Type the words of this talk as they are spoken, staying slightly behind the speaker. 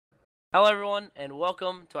Hello everyone, and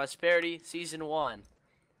welcome to Asperity Season 1.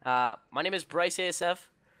 My name is BryceASF.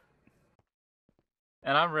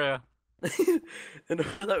 And I'm Rheo. And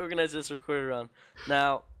I organized this recording round.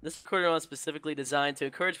 Now, this recording round is specifically designed to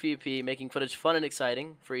encourage PvP, making footage fun and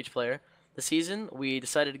exciting for each player. This season, we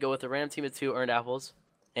decided to go with a random team of 2 earned apples,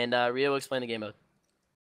 and Rheo will explain the game mode.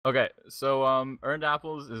 Okay, so Earned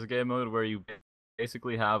Apples is a game mode where you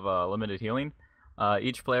basically have limited healing.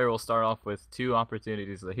 Each player will start off with 2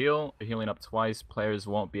 opportunities to heal. Healing up twice, players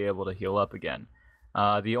won't be able to heal up again.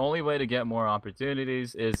 The only way to get more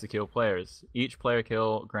opportunities is to kill players. Each player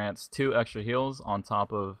kill grants 2 extra heals on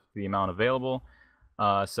top of the amount available.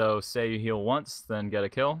 So say you heal once, then get a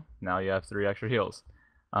kill. Now you have 3 extra heals.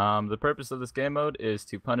 The purpose of this game mode is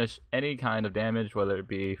to punish any kind of damage, whether it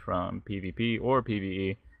be from PvP or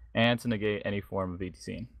PvE, and to negate any form of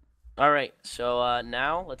BTC'ing. Alright, so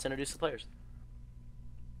now let's introduce the players.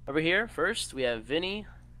 Over here, first, we have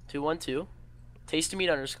Vinny212, Tasty Meat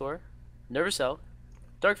 _, Nervous Elk,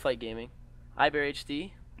 Darkflight Gaming,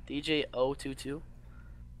 iBearHD, DJ022,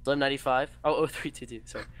 Slim95, oh, 0322,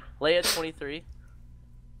 sorry, Leia23,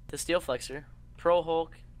 The Steel Flexer, Pro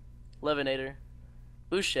Hulk, Zlimnator,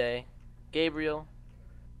 Boucher, Gabriel,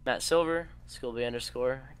 Matt Silver, Schoolboy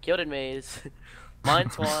 _ Gilded Maze,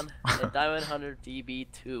 Mind Swan, and Diamond Hunter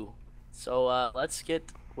DB2. So let's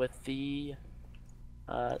get with the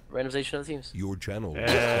randomization of the teams. Your channel.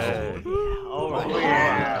 Oh my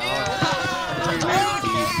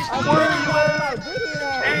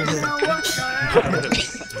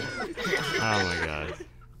god.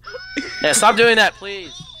 Yeah, stop doing that,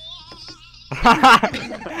 please.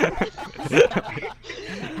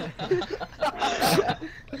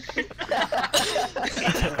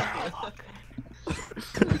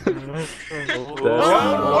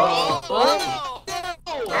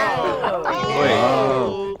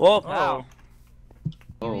 Whoa! Wow.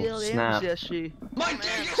 Oh, snap. My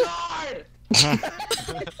dick is hard!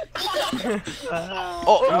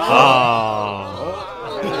 Oh.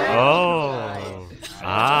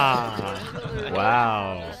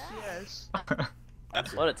 Wow.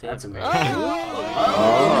 What a team. That's amazing.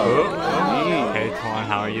 Hey, Twan,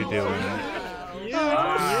 how are you doing?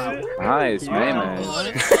 Nice, man.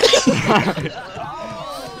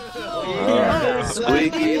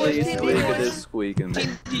 Squeaky, squeaky, squeaking.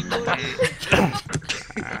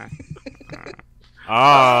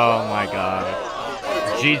 Oh my god.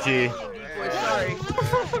 GG.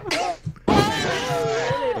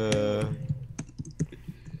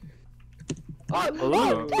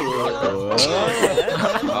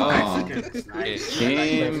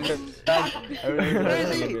 Team.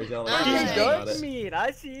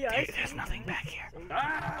 There's nothing back here.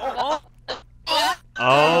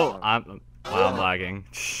 Oh, I'm lagging.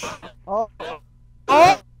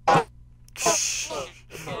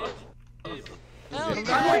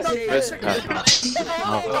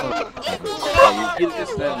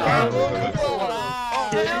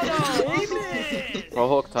 Pro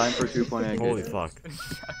Hulk time for 2.8. Holy fuck.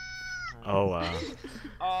 Oh wow.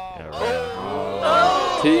 Yeah,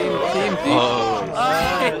 right. Team D.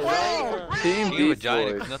 Team Team D.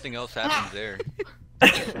 vagina, because nothing else happens there.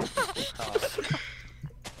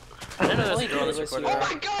 I didn't know there was a girl in this recording. Oh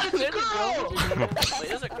my god, it's a girl! Wait,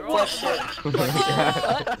 there's a girl. Flexer.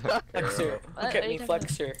 Look at me,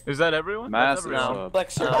 Flexer. Is that everyone? Massive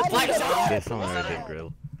That's everyone. sub. Flexer. This one already did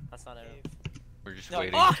grill. That's not it. We're just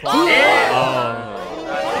waiting.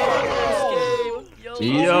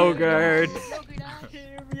 Yogurt.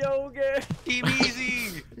 Yogurt. Team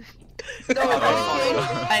easy!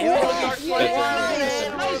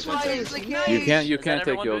 You can't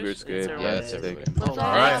take YogurtScape. That's taken.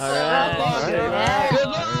 Alright.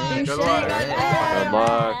 Good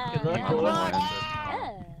luck. Good luck.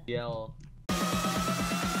 Yell.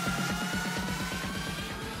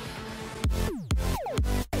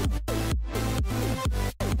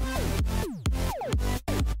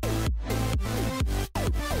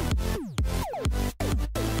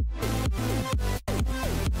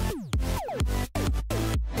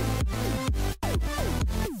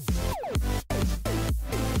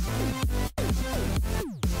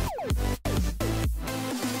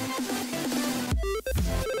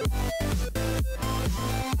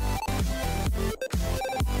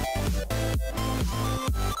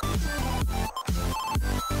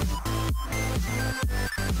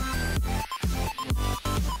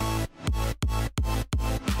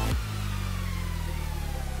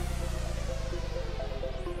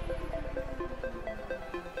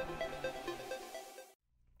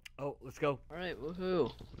 Oh, let's go. Alright,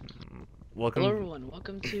 woohoo. Welcome. Hello everyone,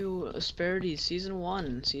 welcome to Asperity Season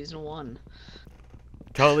 1.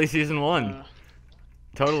 Totally Season 1.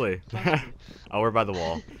 Totally. Oh, we're by the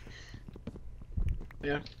wall.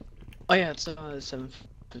 Yeah. Oh yeah, it's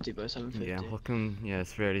 750 by 750. Yeah, welcome. Yeah,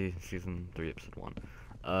 Asperity season 3, episode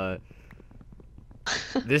 1.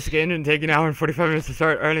 This game didn't take an hour and 45 minutes to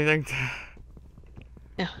start or anything.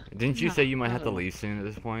 Yeah. Didn't you say you might not have to at all. leave soon at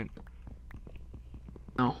this point?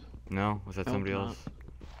 No. No? Was that Nope, somebody not. else?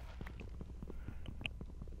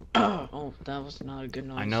 Oh, that was not a good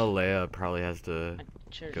noise. I know Leia probably has to My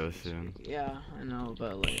chair go should soon. squeak. Yeah, I know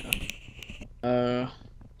about Leia.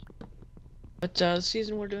 But this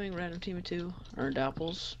season we're doing random team of 2, earned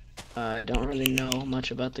apples. I don't really know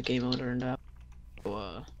much about the game mode earned apples.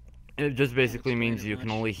 So, And it just basically explain means it you can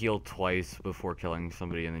much. only heal twice before killing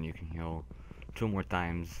somebody, and then you can heal 2 more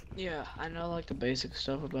times. yeah, I know like the basic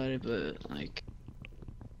stuff about it, but like,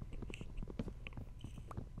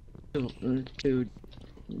 dude,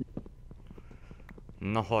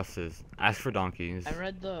 No horses. Ask for donkeys. I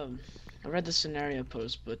read the scenario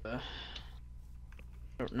post, but I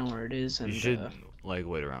don't know where it is, and You should like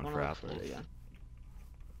wait around wanna for look for it apples, again.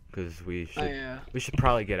 because we Oh should yeah, we should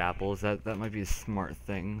probably get apples. That might be a smart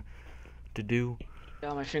thing to do.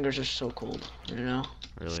 yeah, my fingers are so cold, you know.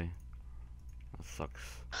 Really, that sucks.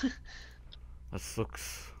 That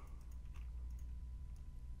sucks.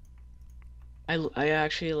 I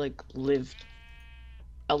actually like lived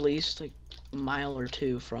at least like a mile or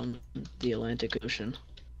 2 from the Atlantic Ocean.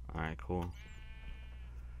 All right, cool.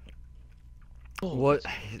 Oh, What?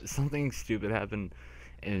 Something stupid happened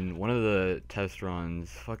in one of the test runs.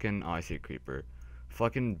 Fucking, oh, I see a creeper.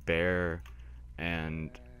 Fucking bear and,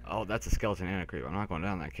 oh, that's a skeleton and a creeper. I'm not going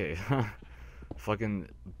down that cave. Fucking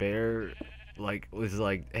bear, like, was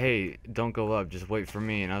like, hey, don't go up, just wait for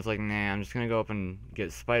me. And I was like, nah, I'm just gonna go up and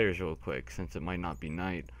get spiders real quick, since it might not be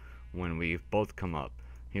night when we both come up.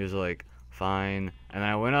 He was like, fine. And then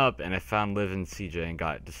I went up and I found Liv and CJ and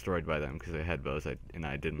got destroyed by them because they had bows and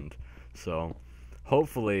I didn't. So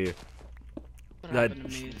hopefully what that happened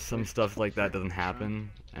to me some for- stuff like that for doesn't this run.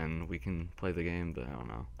 happen and we can play the game, but I don't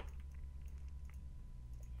know.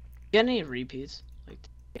 Get any repeats? Like,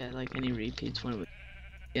 yeah, like any repeats when we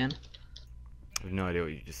again? I have no idea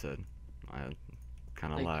what you just said. I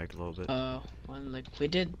kind of Like, lagged a little bit. When like we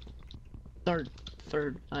did third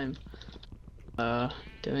time,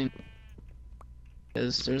 doing,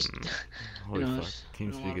 because there's, Holy know, fuck. there's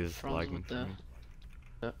been a lot TeamSpeak of is problems lagging with for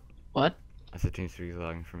the- me. what? I said TeamSpeak is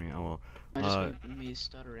lagging for me. Oh well. I just heard me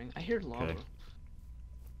stuttering. I hear lava. Okay.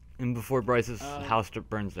 And before Bryce's Uh, house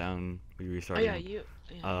burns down, we Oh restart. yeah, again.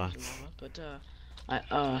 yeah, there's lava,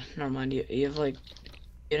 but never mind. You have like,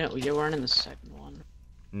 you weren't in the second one.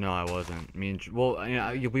 No, I wasn't. Me and well,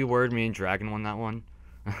 we were. Me and Dragon won that one.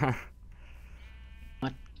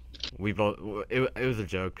 What? We both. It was a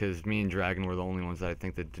joke because me and Dragon were the only ones that I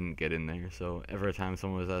think that didn't get in there. So every time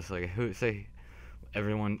someone was asked like, who say,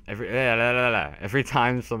 every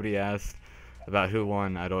time somebody asked about who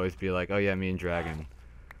won, I'd always be like, oh yeah, me and Dragon.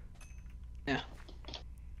 Yeah.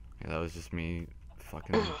 Yeah, that was just me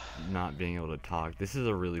fucking not being able to talk. This is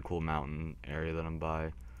a really cool mountain area that I'm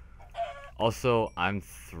by. Also,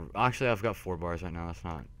 actually I've got 4 bars right now. That's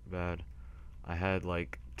not bad. I had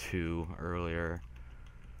like 2 earlier,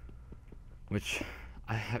 which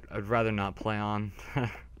I'd rather not play on. Oh,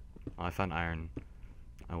 I found iron.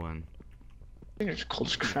 I win. I think it's cold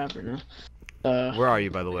as crap right now. Where are you,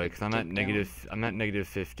 by the way? Because I'm at Down. negative. I'm at negative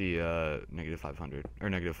 50. Negative 500 or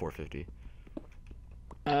negative 450.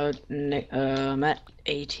 I'm at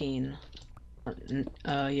 18.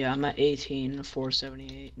 Yeah, I'm at 18,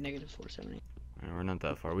 478, negative 478. Alright, we're not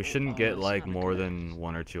that far. We shouldn't get that's like not more good. than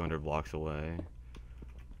 100 or 200 blocks away.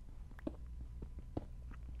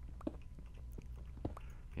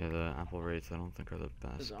 Yeah, the apple rates I don't think are the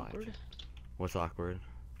best. This is by awkward. What's awkward?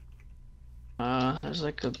 There's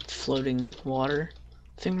like a floating water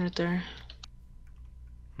thing right there.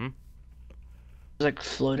 Hmm? There's like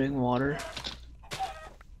floating water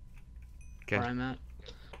Okay. where I'm at.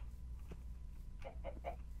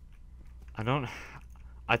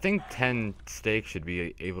 I think 10 steaks should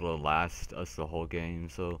be able to last us the whole game.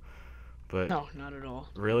 So, but No, not at all.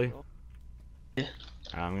 Not Really? at all. Yeah.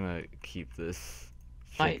 I'm gonna keep this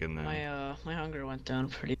My chicken then. my hunger went down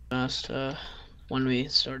pretty fast when we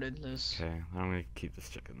started this. Okay, I'm gonna keep this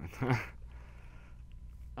chicken then.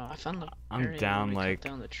 I found the I'm area down, where we cut like-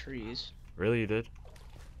 down the trees. Really, you did?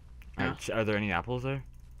 Yeah. Alright, are there any apples there?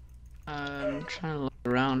 I'm trying to look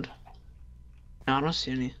around. No, I don't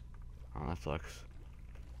see any. Oh, that sucks.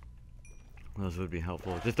 Those would be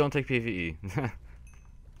helpful. Just don't take PvE.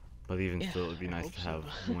 But even Yeah, still, it would be I nice hope to so.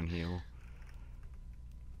 have one heal.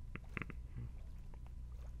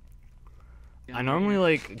 I normally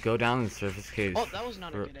like go down in surface caves. Oh, that was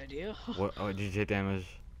not a good idea. What? Oh, did you take damage?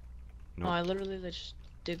 No, I literally just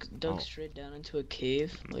dug Oh. straight down into a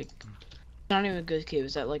cave. Like, it's not even a good cave.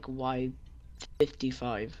 It's at like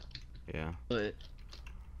Y55. Yeah. But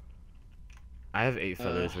I have 8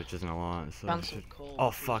 feathers, which isn't a lot. So I found some should... coal. Oh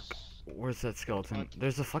which fuck! is- Where's that skeleton? What?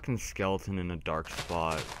 There's a fucking skeleton in a dark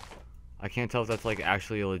spot. I can't tell if that's like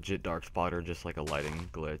actually a legit dark spot or just like a lighting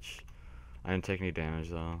glitch. I didn't take any damage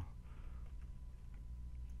though.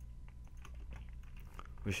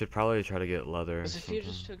 We should probably try to get leather. Because if you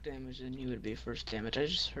sometime. just took damage, then you would be first damage. I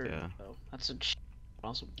just heard. Yeah. Oh, that's a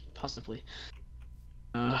also possibly.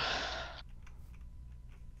 3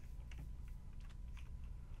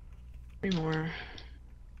 more.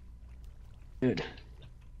 Good.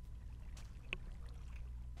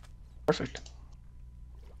 Perfect.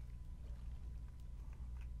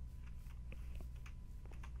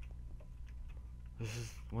 This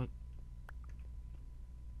is what?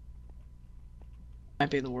 Might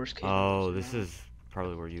be the worst cave. Oh, this is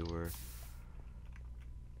probably where you were.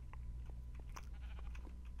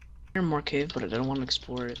 Here's more cave, but I don't want to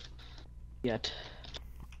explore it yet.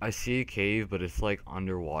 I see a cave, but it's like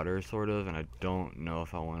underwater sort of, and I don't know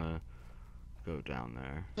if I want to go down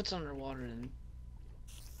there. If it's underwater, then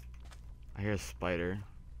I hear a spider.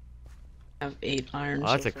 I have 8 iron. Oh,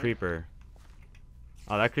 that's so a far. creeper.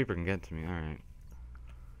 Oh, that creeper can get to me. Alright.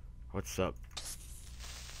 What's up?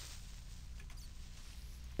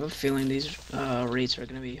 I have a feeling these rates are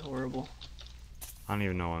gonna be horrible. I don't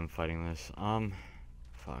even know why I'm fighting this.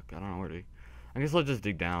 Fuck, I don't know where to... I guess I'll just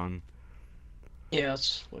dig down. Yeah,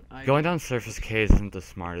 that's what I. Going down surface caves isn't the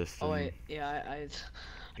smartest Oh in wait, yeah, I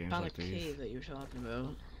games found like a these. cave that you were talking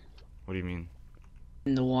about What do you mean?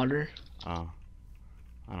 in the water. Oh.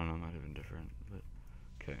 I don't know, might have been different, but...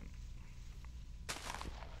 Okay.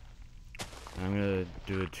 I'm gonna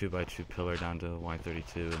do a 2x2 pillar down to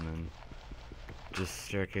Y32 and then just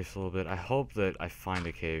staircase a little bit. I hope that I find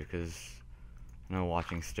a cave, because I know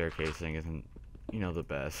watching staircasing isn't, you know, the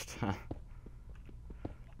best.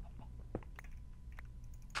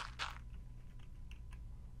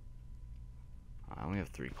 I only have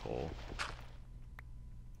 3 coal.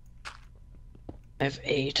 I have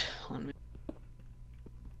 8 on me.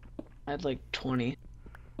 I had like 20.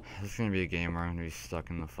 This is gonna be a game where I'm gonna be stuck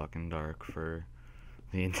in the fucking dark for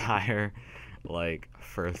the entire, like,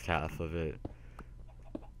 first half of it.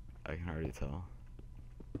 I can already tell.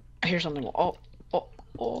 I hear something. Oh.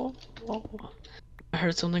 I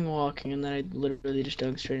heard something walking, and then I literally just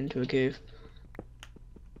dug straight into a cave.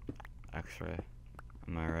 X-ray.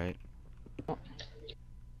 Am I right?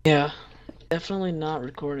 Yeah, definitely not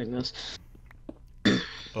recording this.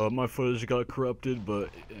 My footage got corrupted, but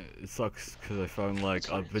it sucks because I found like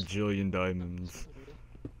a bajillion diamonds.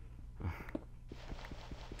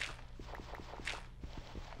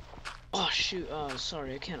 Oh shoot!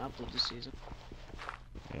 Sorry, I can't upload this season.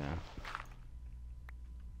 Yeah.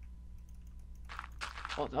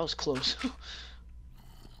 Oh, that was close.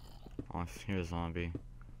 Oh, I hear a zombie.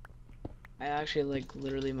 I actually like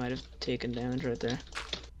literally might have taken damage right there.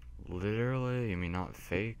 Literally? You mean not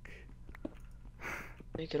fake?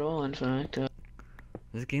 Take it all, in fact.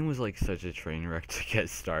 This game was like such a train wreck to get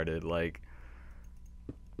started. Like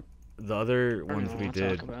the other I don't ones we wanna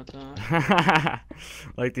did. talk about that.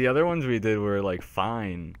 Like the other ones we did were like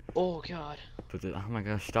fine. Oh god. But oh my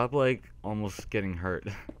gosh, stop like almost getting hurt.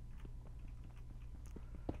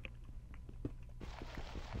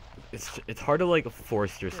 It's hard to like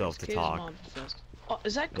force yourself to Cave's talk. mob infest. Oh,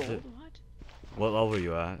 is that gold? it? What? What level are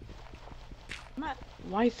you at? I'm at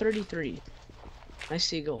Y33. I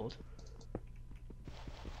see gold.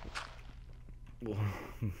 Well,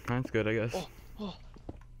 that's good, I guess. Oh.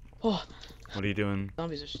 What are you doing?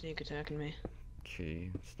 Zombies are sneak attacking me. Okay,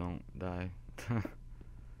 just don't die.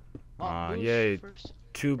 Oh, boost yay! first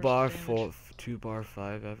 2 first bar damage. 2 bar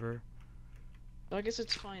 5 ever. So I guess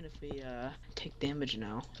it's fine if we take damage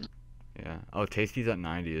now. Yeah. Oh, Tasty's at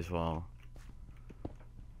 90 as well.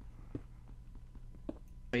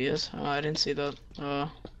 Oh, yes. Oh, I didn't see that.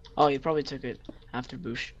 Oh, you probably took it after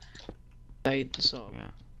Boosh. I saw Yeah.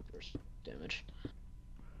 first damage.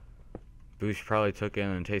 Boosh probably took it,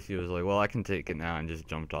 and Tasty was like, "Well, I can take it now," and just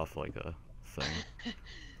jumped off like a thing.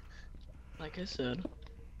 Like I said.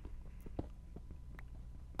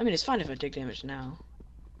 I mean, it's fine if I take damage now.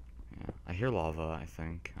 Yeah. I hear lava. I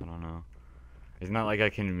think. I don't know. It's not like I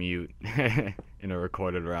can mute in a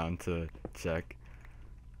recorded round to check.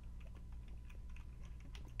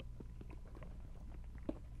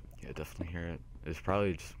 Yeah, definitely hear it. It's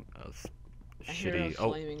probably just I hear a shitty.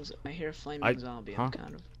 flaming, I hear a flaming zombie. huh? I'm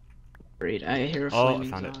kind of worried. I hear a Oh, I flaming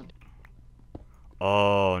found it. zombie.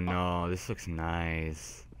 Oh no, this looks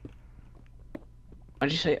nice.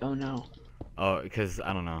 Why'd you say, oh no? Oh, because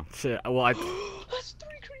I don't know. Shit, well, I That's 3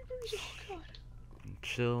 creepers! Oh god.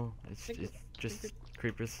 chill. It's Think just it-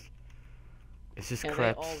 creepers. It's just Yeah,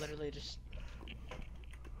 creeps. they all literally just...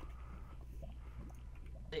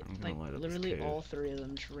 They, I'm gonna like, light up this literally cave. all 3 of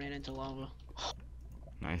them just ran into lava.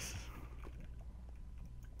 Nice.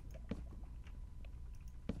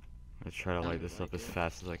 I try to light this up as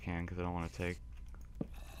fast as I can because I don't want to take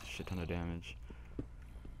a shit ton of damage.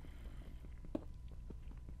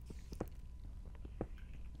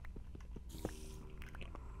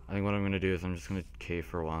 I think what I'm gonna do is I'm just gonna cave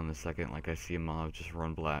for a while, and the second like I see a mob, just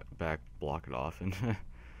run back, block it off, and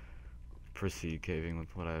proceed caving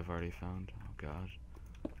with what I've already found. Oh god.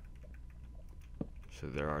 So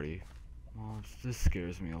they're already mobs. This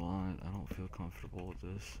scares me a lot. I don't feel comfortable with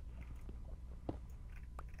this.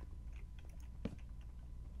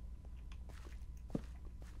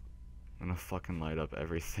 I'm gonna fucking light up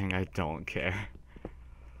everything. I don't care.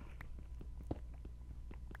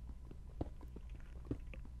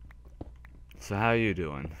 So how you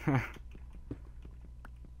doing?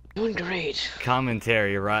 Doing great.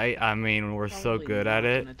 Commentary, right? I mean, we're so Probably good not at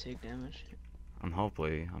it. Gonna take damage. I'm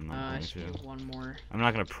hopefully. I'm not I going should to. do one more. I'm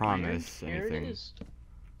not gonna iron. promise Here it anything. is.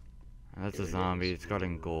 That's Here a it zombie. is. It's got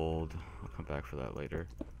in gold. I'll come back for that later.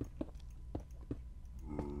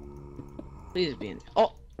 Please be in.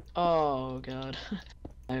 Oh! Oh god.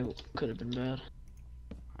 I could have been bad.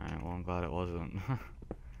 Alright, well I'm glad it wasn't.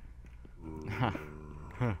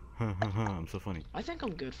 I'm so funny. I think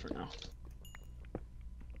I'm good for now.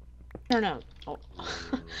 Turn out. Oh.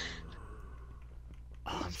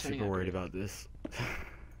 Oh, I'm It's turning super out worried great. about this.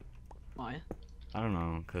 Why? I don't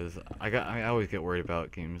know, cause I always get worried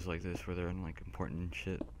about games like this where they're in like important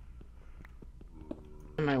shit.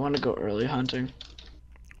 I might want to go early hunting.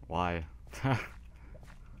 Why? I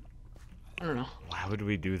don't know. Why would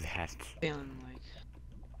we do that? Feeling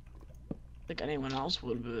like anyone else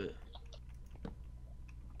would, but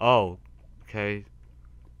Oh, okay.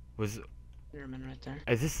 Was Enderman right there.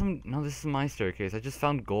 Is this some? No, this is my staircase. I just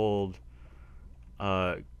found gold.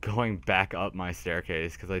 Going back up my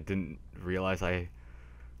staircase because I didn't realize I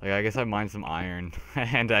guess I mined some iron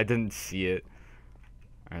and I didn't see it.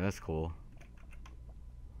 Alright, that's cool.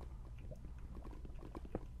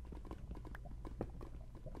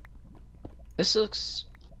 This looks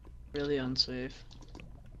really unsafe.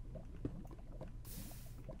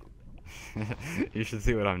 You should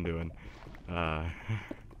see what I'm doing.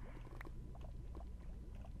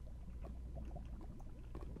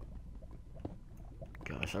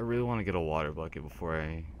 Gosh, I really want to get a water bucket before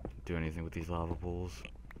I do anything with these lava pools.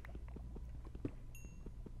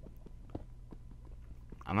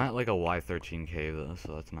 I'm at like a Y13 cave though,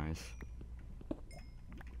 so that's nice.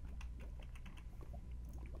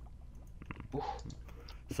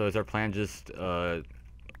 So is our plan just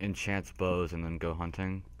enchant bows and then go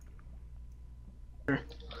hunting?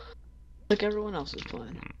 Like everyone else's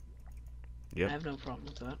plan. Yep. I have no problem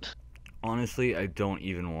with that. Honestly, I don't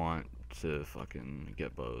even want to fucking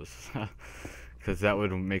get bows. Because that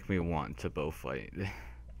would make me want to bow fight.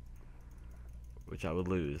 Which I would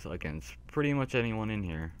lose against pretty much anyone in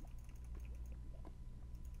here.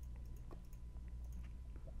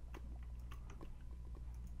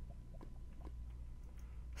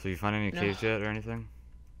 So you find any No. caves yet or anything?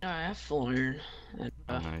 No, I have full iron. And,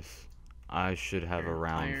 Oh, nice. I should have a iron-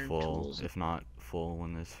 round iron full, tools. if not full,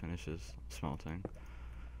 when this finishes smelting.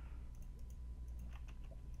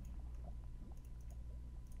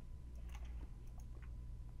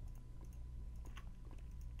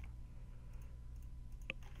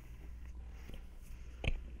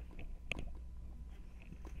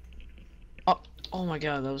 oh my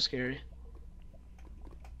god, that was scary.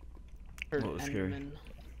 Heard What was scary? Enderman.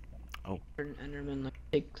 Oh. Heard an Enderman like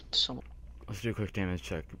take so. Let's do a quick damage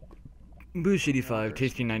check. Boosh 85, first.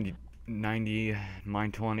 Tasty 90, Mind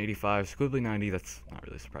 85, Squeakly 90, that's not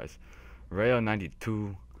really a surprise. Rheo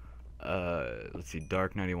 92, let's see,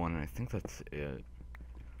 Dark 91, and I think that's it.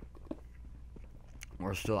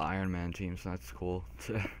 We're still Iron Man team, so that's cool.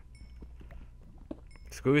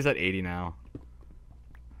 Squeaky's at 80 now.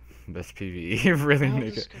 Best PvE, really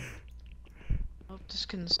make it. I hope this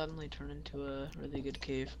can suddenly turn into a really good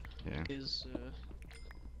cave. Yeah. Because,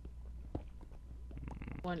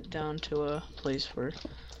 went down to a place where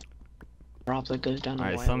drop that goes down to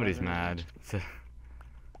Alright, white somebody's leather. mad.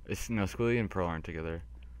 It's no, Squeaky and Pearl aren't together.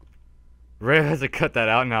 Rheo has to cut that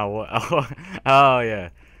out now. What? Oh yeah.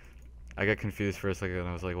 I got confused for a second.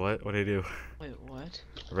 I was like, what? What did he do? Wait, what?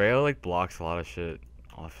 Rheo like blocks a lot of shit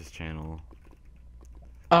off his channel.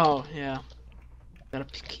 Oh, yeah. Gotta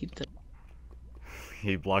keep that.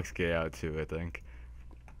 He blocks gay out too, I think.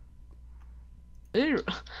 Ew.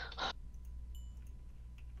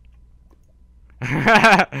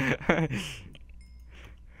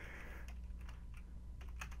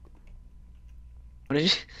 What did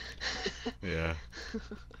you? Yeah.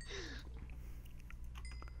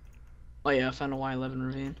 Oh yeah, I found a Y11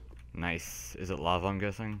 ravine. Nice. Is it lava, I'm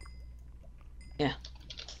guessing? Yeah.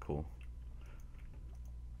 Cool.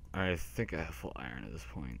 Alright, I think I have full iron at this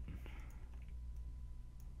point.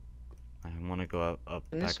 I want to go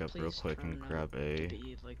back up real quick and grab To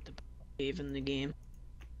be like the cave in the game.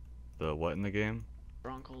 the what in the game?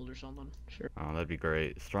 Stronghold or something. Sure. Oh, that'd be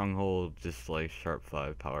great. Stronghold, just like sharp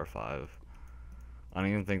 5, power 5. I don't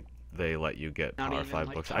even think they let you get Not power even, 5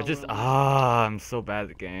 like, books. power I'm so bad at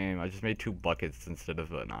the game. I just made 2 buckets instead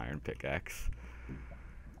of an iron pickaxe.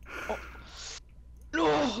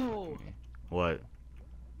 No! What?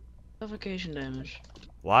 Suffocation damage.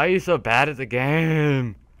 Why are you so bad at the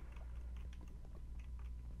game?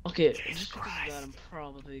 Okay, Jesus just because of that, Christ. I'm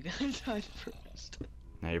probably gonna die first.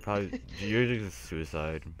 Now you're just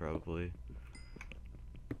suicide, probably.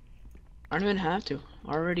 I don't even have to.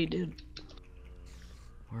 I already did.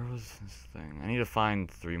 Where was this thing? I need to find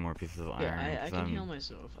 3 more pieces of iron. Yeah, I 'cause can heal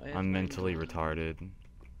myself. I have I'm my mentally gold. retarded.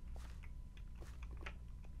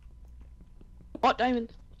 Oh,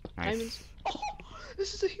 diamond! Nice. Diamonds. Oh,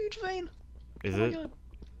 this is a huge vein. Is Oh my it? God.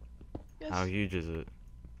 Yes. How huge is it?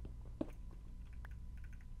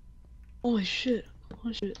 Holy shit.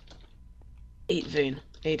 Holy shit. 8 vein.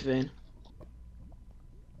 8 vein.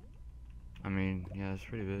 I mean, yeah, it's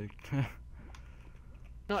pretty big.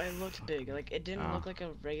 No, it looked big. Like, it didn't Oh. look like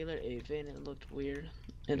a regular 8 vein. It looked weird.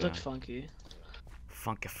 It Yeah. looked funky.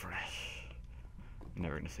 Funky fresh.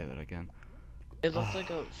 Never gonna say that again. It looked like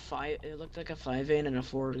a 5. It looked like a 5 vein and a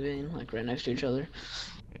 4 vein, like right next to each other.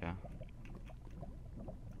 Yeah.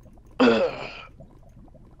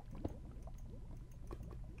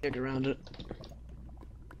 Dig around it.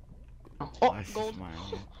 Oh, Why is this gold.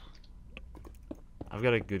 mining? I've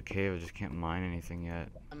got a good cave, I just can't mine anything yet.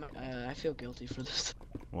 I feel guilty for this.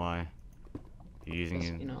 Why? You using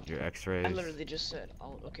Because, you know, your X-rays? I literally just said,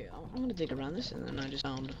 I'm gonna dig around this, and then I just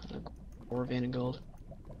found a 4 vein of gold.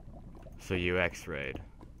 So you X-rayed.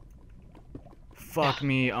 Fuck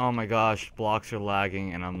me, oh my gosh, blocks are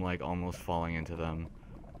lagging and I'm like almost falling into them.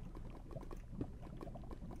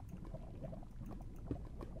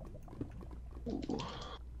 Ooh.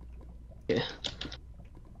 Yeah.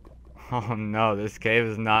 Oh no, this cave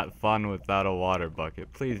is not fun without a water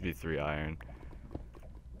bucket. Please be 3 iron.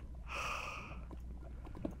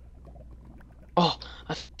 Oh,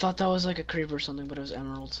 I thought that was like a creeper or something, but it was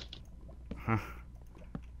emeralds.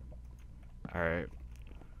 Alright.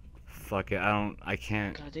 Fuck it, I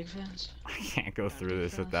can't Gotta dig fast. go Gotta through dig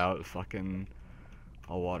this fast. without fucking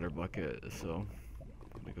a water bucket, so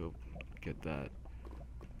I'm gonna go get that.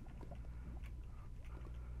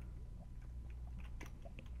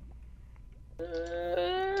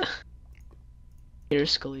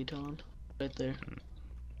 Here's Skeleton, right there.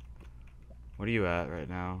 What are you at right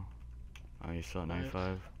now? Oh, you're still at 5.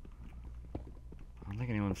 95? I don't think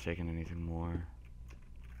anyone's taken anything more.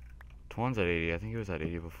 Twan's at 80, I think he was at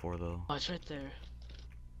 80 before though. Oh, it's right there.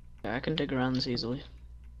 Yeah, I can dig around this easily.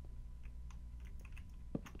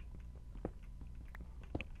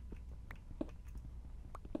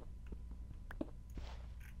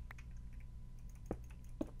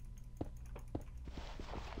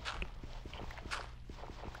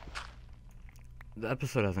 The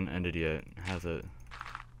episode hasn't ended yet, has it?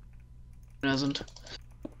 It hasn't.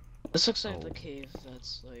 This looks like Oh. the cave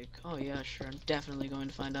that's like, oh yeah, sure, I'm definitely going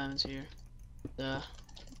to find diamonds here.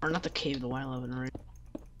 Or not the cave, the Y11 right?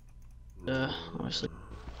 Obviously.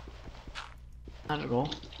 Not at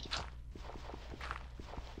all.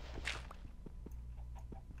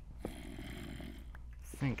 I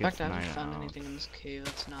think In it's fact, I 9 haven't found out. anything in this cave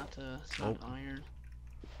that's not, it's not Oh. iron.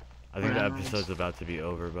 I think or the emeralds. episode's about to be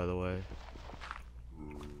over, by the way.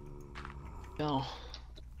 No.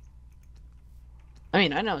 I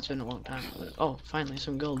mean, I know it's been a long time, but oh, finally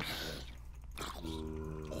some gold.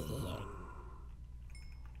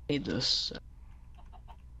 Need this.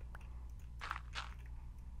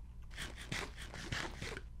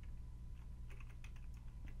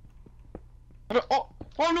 Oh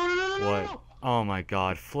no no no no no! What? No. Oh my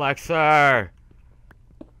god, Flexer!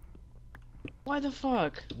 Why the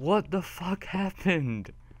fuck? What the fuck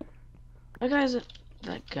happened?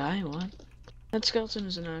 That guy, what? That skeleton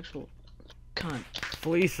is an actual cunt.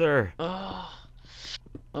 Fleecer!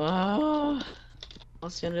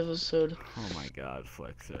 That's the end of the episode. Oh my god,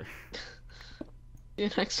 Flexer. See you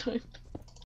next time.